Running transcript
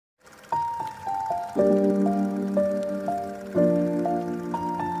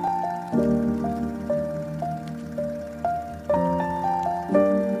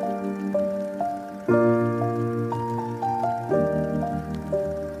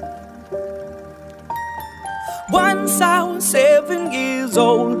Once I was 7 years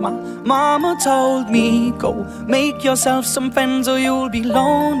old, my mama told me, go make yourself some friends or you'll be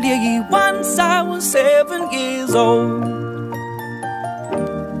lonely. Once I was 7 years old.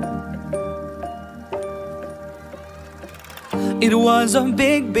 It was a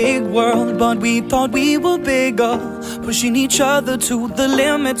big, big world, but we thought we were bigger, pushing each other to the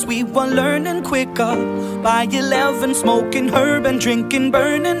limits. We were learning quicker. By 11, smoking herb and drinking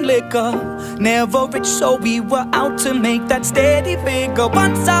burning liquor. Never rich, so we were out to make that steady figure.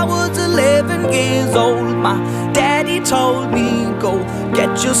 Once I was 11 years old, my daddy told me, go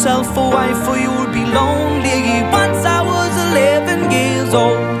get yourself a wife or you'll be lonely. Once I was 11 years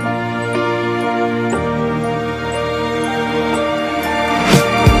old.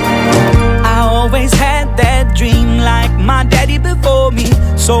 Always had that dream like my daddy before me.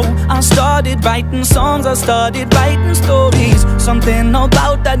 So I started writing songs, I started writing stories. Something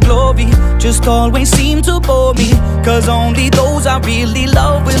about that glory just always seemed to bore me, cause only those I really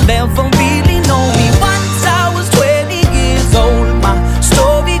love will ever really know me. Once I was 20 years old, my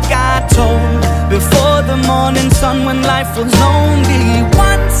story got told before the morning sun when life was lonely.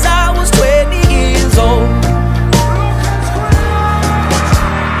 Once I was 20 years old.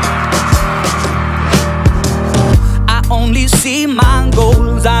 Only see my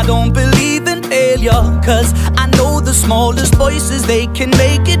goals, I don't believe in failure, cause I know the smallest voices, they can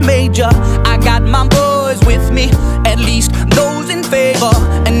make it major. I got my boys with me, at least those in favor.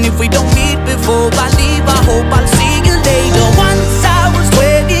 And if we don't meet before I leave, I hope I'll see you later. Once I was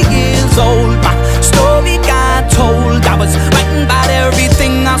 20 years old, my story got told. I was writing about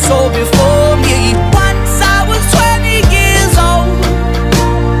everything I saw before me. Once I was 20 years old.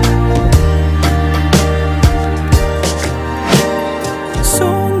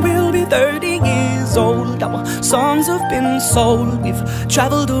 Soon we'll be 30 years old. Our songs have been sold. We've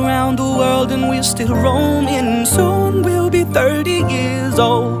traveled around the world and we're still roaming. Soon we'll be 30 years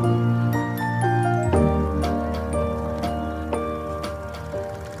old.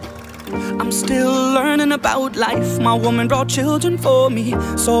 I'm still learning about life. My woman brought children for me,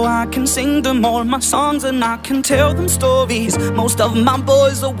 so I can sing them all my songs and I can tell them stories. Most of my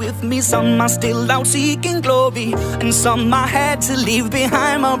boys are with me, some are still out seeking glory, and some I had to leave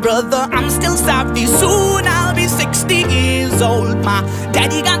behind. My brother, I'm still sorry. Soon I'll be 60 years old. My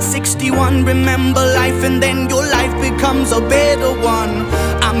daddy got 61. Remember life and then your life becomes a better one.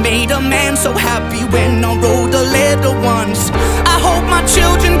 I made a man so happy when I wrote a letter once. I hope my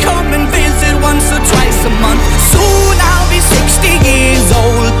children come and visit once or twice a month. Soon I'll be 60 years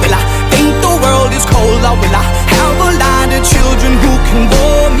old. Will I think the world is cold, or will I have a lot of children who can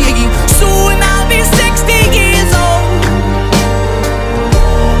bore me? Soon I'll be 60 years old.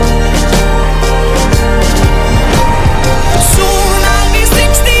 Soon I'll be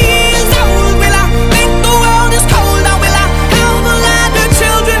 60 years old. Will I think the world is cold, or will I have a lot of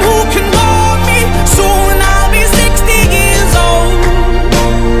children who can bore me? Soon I'll be 60 years old.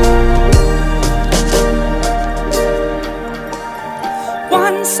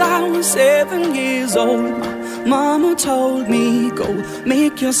 Once I was 7 years old, my mama told me, go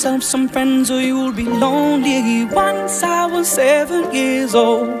make yourself some friends or you'll be lonely. Once I was 7 years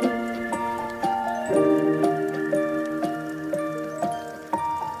old.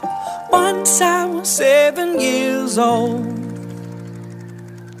 Once I was 7 years old.